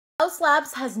Haus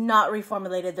Labs has not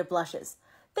reformulated their blushes.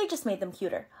 They just made them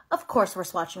cuter. Of course we're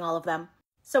swatching all of them.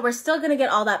 So we're still gonna get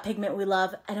all that pigment we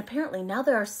love, and apparently now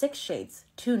there are 6 shades,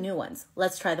 2 new ones.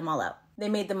 Let's try them all out. They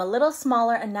made them a little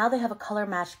smaller, and now they have a color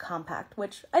matched compact,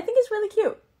 which I think is really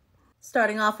cute.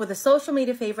 Starting off with a social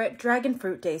media favorite, Dragon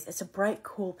Fruit Days. It's a bright,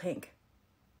 cool pink.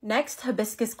 Next,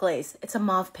 Hibiscus Glaze. It's a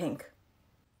mauve pink.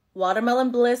 Watermelon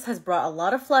Bliss has brought a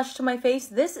lot of flush to my face.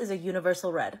 This is a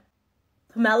universal red.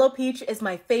 Pomelo Peach is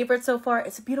my favorite so far.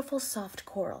 It's a beautiful, soft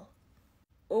coral.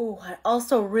 Oh, I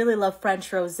also really love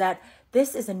French Rosette.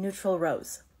 This is a neutral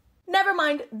rose. Never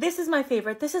mind, this is my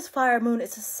favorite. This is Fire Moon.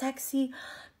 It's a sexy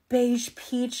beige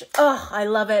peach. Ugh, I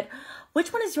love it.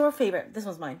 Which one is your favorite? This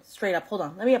one's mine. Straight up. Hold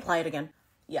on. Let me apply it again.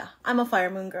 Yeah, I'm a Fire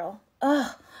Moon girl.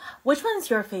 Ugh. Which one's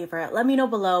your favorite? Let me know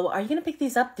below. Are you going to pick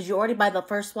these up? Did you already buy the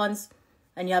first ones?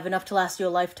 And you have enough to last you a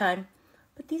lifetime?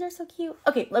 But these are so cute.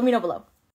 Okay, let me know below.